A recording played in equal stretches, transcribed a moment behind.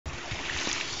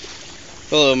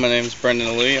Hello, my name is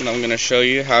Brendan Lee, and I'm going to show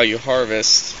you how you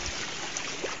harvest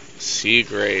sea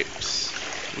grapes.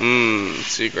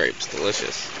 Sea grapes,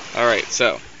 delicious. Alright,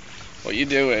 so what you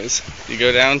do is you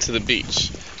go down to the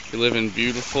beach. You live in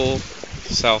beautiful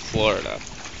South Florida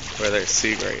where there's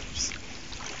sea grapes,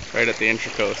 right at the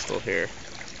intracoastal here.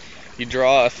 You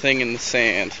draw a thing in the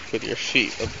sand with your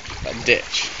feet, a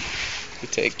ditch. You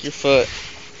take your foot,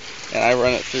 and I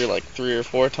run it through like 3 or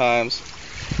 4 times,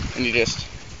 and you just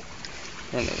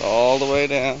run it all the way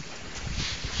down,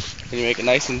 and you make it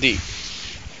nice and deep.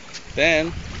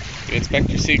 Then you inspect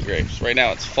your sea grapes. Right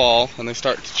now it's fall and they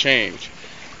start to change.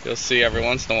 You'll see every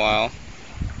once in a while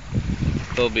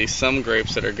there'll be some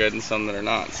grapes that are good and some that are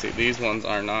not. See, these ones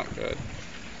are not good,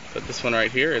 but this one right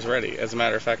here is ready. As a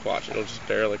matter of fact, watch, it'll just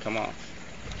barely come off.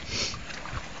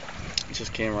 It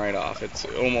just came right off. It's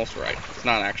almost ripe. It's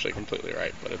not actually completely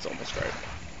ripe, but it's almost ripe.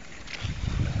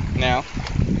 Now,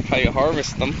 how you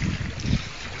harvest them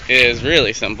is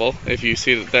really simple. If you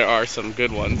see that there are some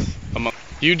good ones among,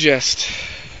 you just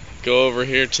go over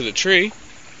here to the tree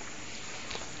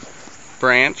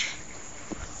branch,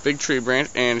 big tree branch,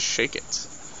 and shake it.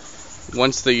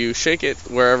 Once you shake it,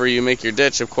 wherever you make your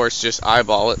ditch, of course, just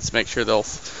eyeball it to make sure they'll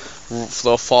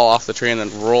fall off the tree and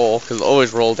then roll, because they'll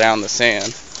always roll down the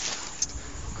sand.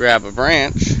 Grab a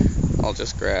branch. I'll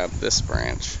just grab this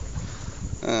branch.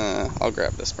 I'll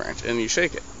grab this branch, and you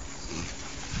shake it.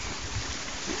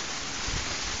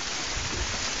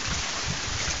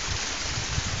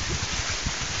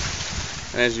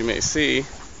 And as you may see,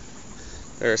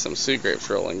 there are some sea grapes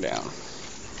rolling down.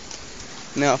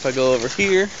 Now if I go over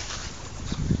here,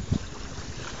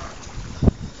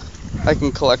 I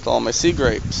can collect all my sea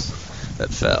grapes that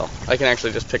fell. I can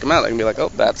actually just pick them out. I can be like, oh,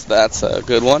 that's a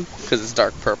good one, because it's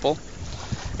dark purple.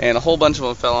 And a whole bunch of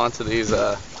them fell onto these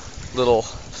little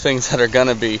things that are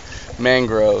gonna be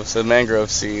mangroves and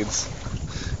mangrove seeds.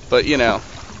 But you know,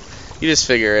 you just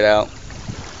figure it out.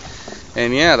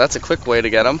 And yeah, that's a quick way to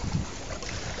get them.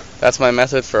 That's my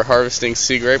method for harvesting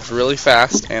sea grapes, really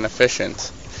fast and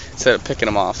efficient, instead of picking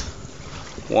them off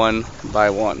one by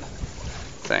one.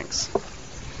 Thanks.